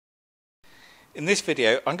In this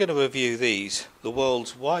video I'm going to review these, the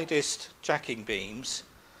world's widest jacking beams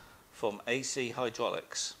from AC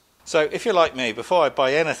Hydraulics. So if you're like me, before I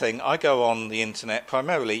buy anything I go on the internet,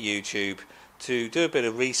 primarily YouTube, to do a bit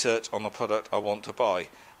of research on the product I want to buy.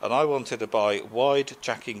 And I wanted to buy wide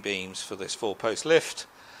jacking beams for this 4-post lift,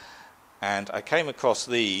 and I came across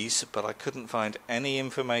these but I couldn't find any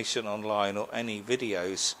information online or any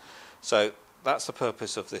videos, so that's the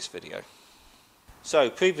purpose of this video.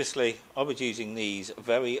 So previously I was using these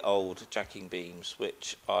very old jacking beams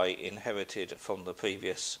which I inherited from the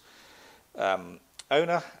previous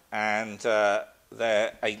owner, and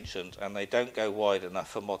they're ancient and they don't go wide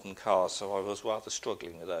enough for modern cars, so I was rather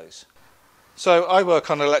struggling with those. So I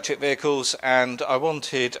work on electric vehicles and I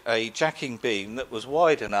wanted a jacking beam that was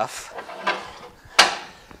wide enough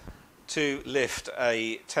to lift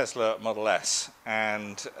a Tesla Model S,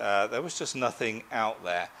 and there was just nothing out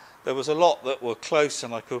there. There was a lot that were close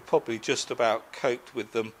and I could probably just about cope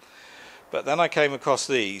with them, but then I came across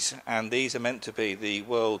these, and these are meant to be the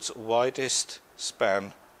world's widest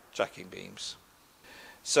span jacking beams.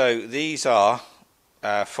 So these are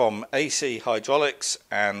from AC Hydraulics,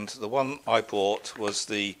 and the one I bought was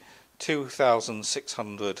the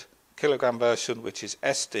 2,600 kilogram version, which is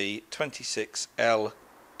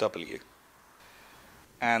SD26L-W.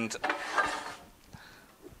 And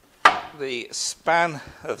the span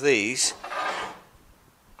of these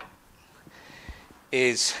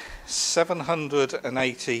is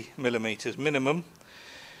 780 millimeters minimum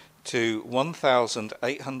to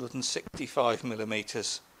 1,865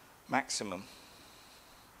 millimeters maximum.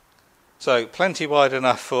 So plenty wide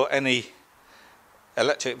enough for any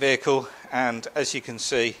electric vehicle, and as you can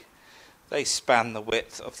see they span the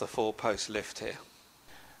width of the 4-post lift here.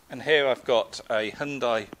 And here I've got a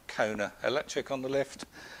Hyundai Kona electric on the lift,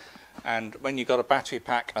 and when you've got a battery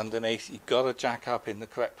pack underneath you've got to jack up in the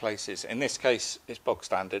correct places. In this case it's bog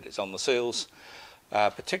standard, it's on the seals.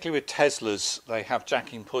 Particularly with Teslas, they have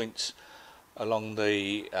jacking points along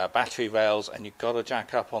the battery rails, and you've got to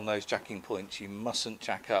jack up on those jacking points. You mustn't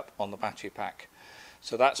jack up on the battery pack.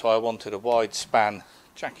 So that's why I wanted a wide span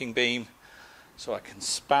jacking beam, so I can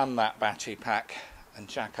span that battery pack and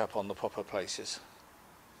jack up on the proper places.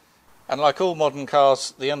 And like all modern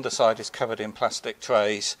cars, the underside is covered in plastic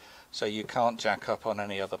trays, so you can't jack up on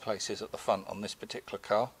any other places at the front on this particular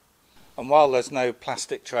car. And while there's no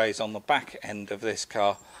plastic trays on the back end of this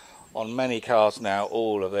car, on many cars now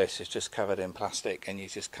all of this is just covered in plastic and you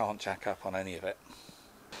just can't jack up on any of it.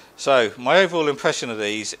 So my overall impression of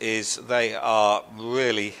these is they are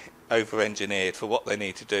really over-engineered for what they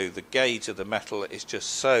need to do. The gauge of the metal is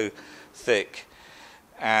just so thick,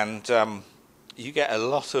 and you get a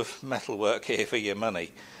lot of metal work here for your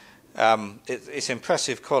money. It's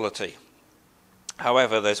impressive quality.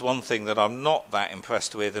 However, there's one thing that I'm not that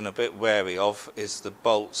impressed with and a bit wary of, is the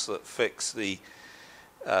bolts that fix the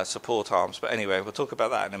support arms. But anyway, we'll talk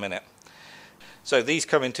about that in a minute. So these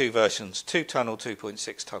come in two versions, 2 ton or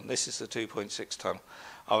 2.6 ton. This is the 2.6 ton.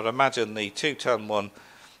 I would imagine the 2 ton one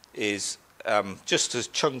is just as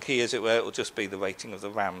chunky, as it were. It will just be the rating of the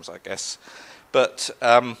Rams, I guess. But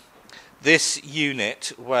this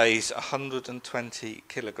unit weighs 120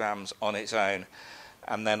 kilograms on its own,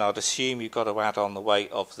 and then I'd assume you've got to add on the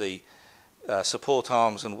weight of the support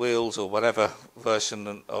arms and wheels, or whatever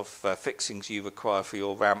version of fixings you require for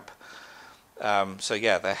your ramp. So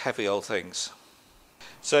yeah, they're heavy old things.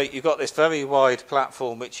 So you've got this very wide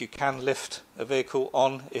platform which you can lift a vehicle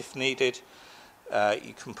on if needed.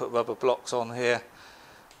 You can put rubber blocks on here,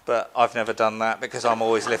 but I've never done that because I'm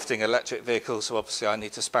always lifting electric vehicles, so obviously I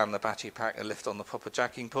need to span the battery pack and lift on the proper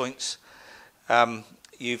jacking points.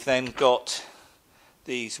 You've then got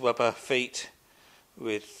these rubber feet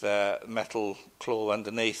with metal claw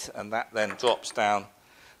underneath, and that then drops down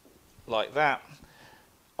like that.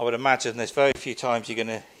 I would imagine there's very few times you're going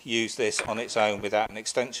to use this on its own without an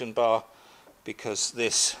extension bar, because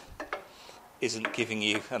this isn't giving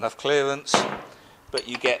you enough clearance. But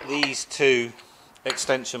you get these two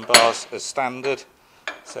extension bars as standard,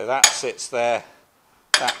 so that sits there,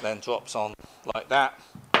 that then drops on like that,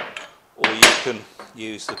 or you can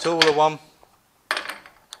use the taller one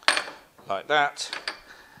like that.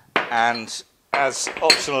 And as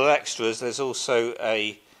optional extras there's also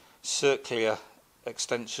a circular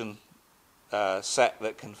extension set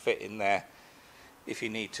that can fit in there if you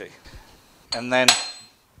need to. And then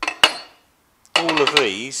all of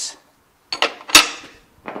these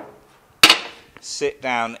sit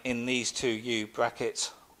down in these two U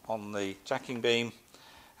brackets on the jacking beam,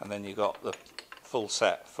 and then you've got the full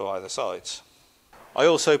set for either sides. I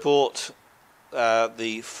also bought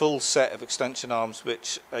the full set of extension arms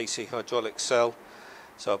which AC Hydraulics sell,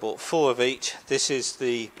 So I bought 4 of each. This is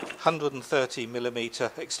the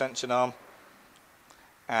 130mm extension arm,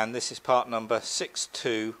 and this is part number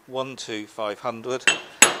 6212500,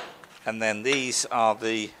 and then these are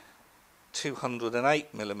the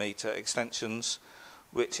 208mm extensions,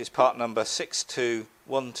 which is part number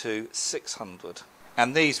 6212600.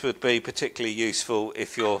 And these would be particularly useful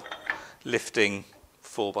if you're lifting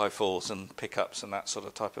 4x4s and pickups and that sort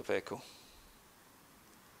of type of vehicle.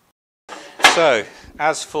 So,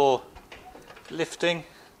 as for lifting,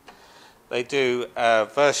 they do a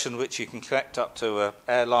version which you can connect up to an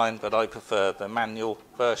airline, but I prefer the manual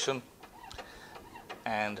version.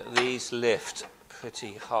 And these lift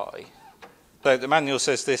pretty high. So the manual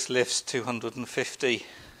says this lifts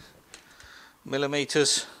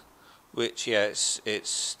 250mm, which, yeah,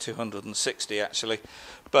 it's 260 actually.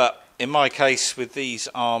 But in my case, with these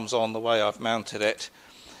arms on, the way I've mounted it,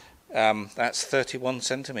 that's 31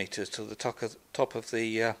 centimetres to the top of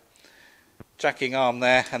the jacking arm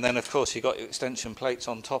there, and then of course you've got your extension plates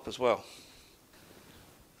on top as well.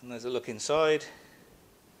 And there's a look inside,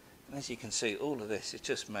 and as you can see, all of this is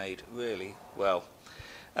just made really well.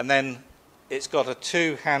 And then it's got a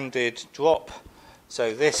two-handed drop,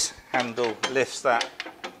 so this handle lifts that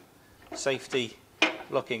safety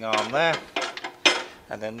locking arm there,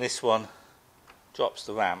 and then this one drops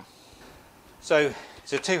the ram. So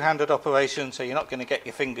it's a two-handed operation, so you're not going to get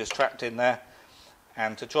your fingers trapped in there,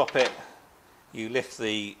 and to drop it you lift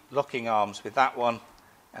the locking arms with that one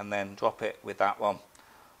and then drop it with that one.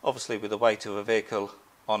 Obviously with the weight of a vehicle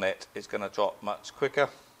on it, it's going to drop much quicker.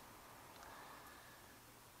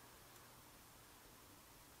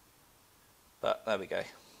 But there we go.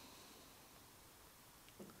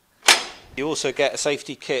 You also get a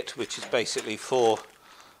safety kit, which is basically 4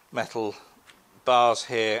 metal bars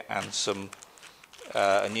here and some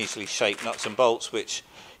unusually shaped nuts and bolts, which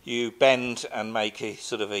you bend and make a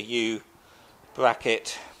sort of a U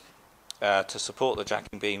bracket to support the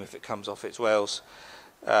jacking beam if it comes off its rails.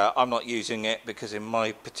 I'm not using it because in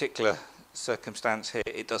my particular circumstance here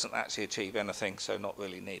it doesn't actually achieve anything, so not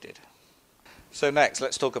really needed. So next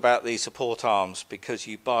let's talk about the support arms, because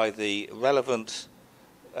you buy the relevant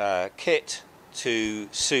kit to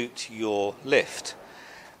suit your lift,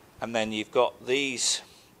 and then you've got these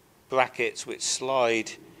brackets which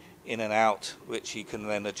slide in and out, which you can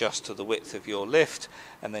then adjust to the width of your lift,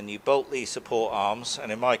 and then you bolt these support arms, and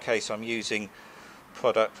in my case I'm using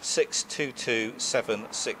product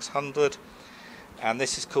 6227600, and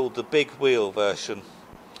this is called the big wheel version,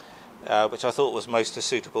 which I thought was most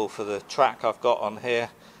suitable for the track I've got on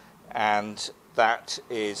here, and that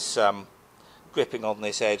is gripping on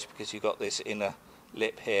this edge because you've got this inner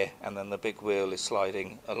lip here, and then the big wheel is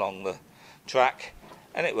sliding along the track,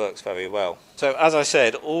 and it works very well. So as I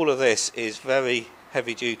said, all of this is very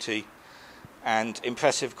heavy duty and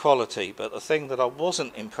impressive quality, but the thing that I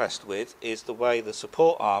wasn't impressed with is the way the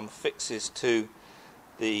support arm fixes to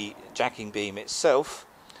the jacking beam itself,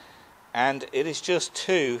 and it is just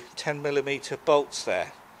 2 10mm bolts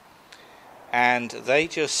there, and they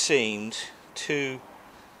just seemed too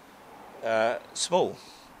small,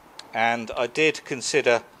 and I did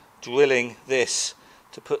consider drilling this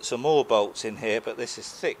to put some more bolts in here, but this is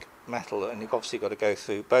thick metal and you've obviously got to go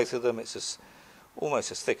through both of them. It's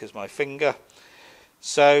almost as thick as my finger.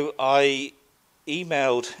 So I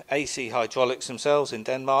emailed AC Hydraulics themselves in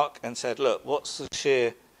Denmark and said, look, what's the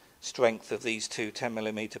sheer strength of these 2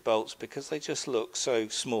 10mm bolts, because they just look so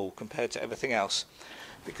small compared to everything else,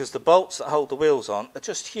 because the bolts that hold the wheels on are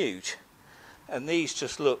just huge and these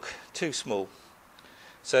just look too small.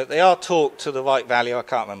 So they are torqued to the right value, I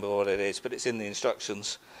can't remember what it is, but it's in the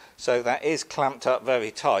instructions. So that is clamped up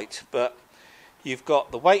very tight, but you've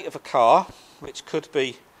got the weight of a car, which could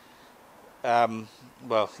be,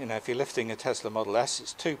 well, you know, if you're lifting a Tesla Model S,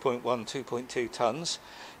 it's 2.1, 2.2 tons.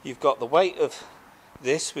 You've got the weight of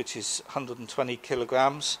this, which is 120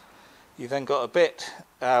 kilograms. You've then got a bit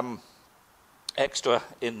extra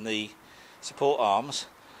in the support arms,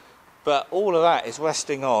 but all of that is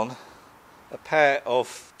resting on a pair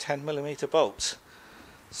of 10mm bolts.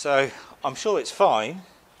 So I'm sure it's fine,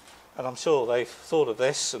 and I'm sure they've thought of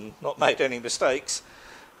this and not made any mistakes,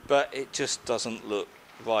 but it just doesn't look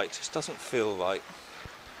right, just doesn't feel right.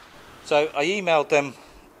 So I emailed them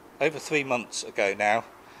over 3 months ago now,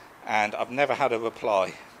 and I've never had a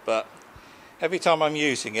reply, but every time I'm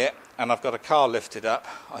using it and I've got a car lifted up,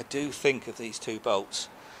 I do think of these 2 bolts.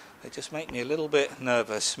 They just make me a little bit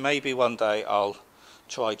nervous. Maybe one day I'll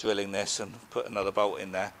try drilling this and put another bolt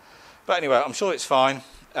in there, but anyway, I'm sure it's fine.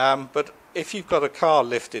 But if you've got a car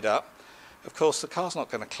lifted up, of course the car's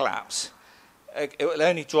not going to collapse, it will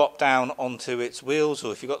only drop down onto its wheels,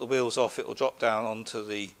 or if you've got the wheels off, it will drop down onto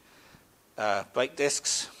the brake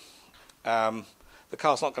discs. The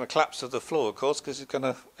car's not going to collapse to the floor, of course, because it's going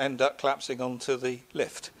to end up collapsing onto the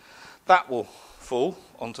lift. That will fall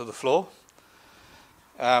onto the floor,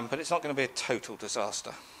 but it's not going to be a total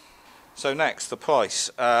disaster. So next, the price.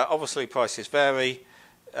 Obviously prices vary,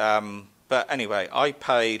 but anyway, I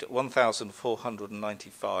paid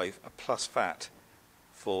 $1,495 plus VAT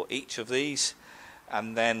for each of these,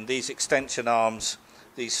 and then these extension arms,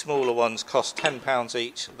 these smaller ones cost £10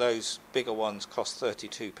 each, those bigger ones cost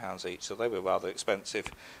 £32 each, so they were rather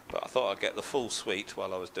expensive, but I thought I'd get the full suite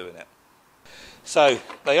while I was doing it. So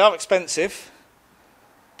they are expensive,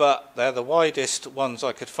 but they're the widest ones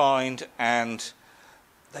I could find, and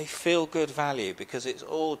they feel good value because it's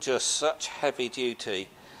all just such heavy duty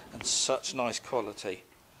and such nice quality.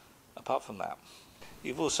 Apart from that,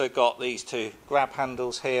 you've also got these two grab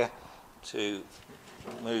handles here to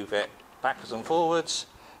move it backwards and forwards.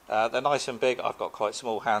 They're nice and big. I've got quite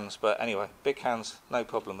small hands, but anyway, big hands, no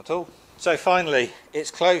problem at all. So finally,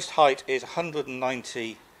 its closed height is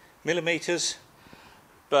 190 millimeters,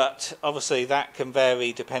 but obviously that can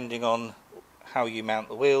vary depending on how you mount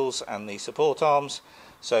the wheels and the support arms.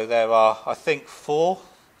 So there are, I think, four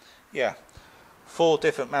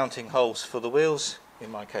different mounting holes for the wheels.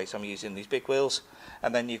 In my case, I'm using these big wheels,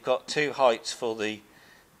 and then you've got two heights for the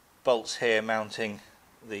bolts here mounting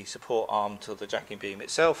the support arm to the jacking beam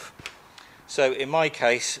itself. So in my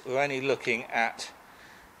case, we're only looking at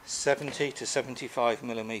 70 to 75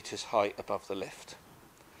 millimeters height above the lift.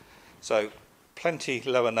 So plenty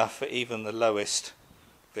low enough for even the lowest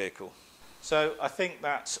vehicle. So I think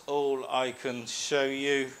that's all I can show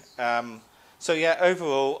you. So yeah,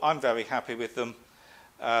 overall I'm very happy with them.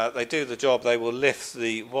 They do the job. They will lift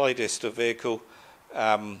the widest of vehicle.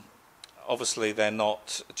 Obviously they're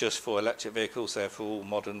not just for electric vehicles, they're for all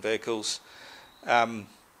modern vehicles.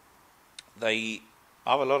 They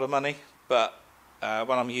are a lot of money, but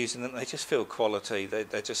when I'm using them they just feel quality.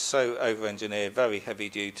 They're just so over-engineered, very heavy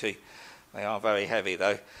duty. They are very heavy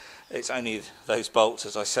though. It's only those bolts,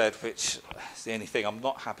 as I said, which is the only thing I'm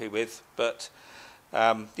not happy with, but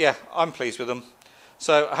yeah, I'm pleased with them.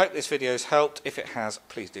 So I hope this video has helped. If it has,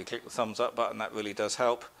 please do click the thumbs up button, that really does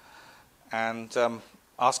help. And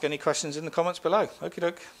ask any questions in the comments below. Okie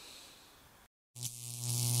doke.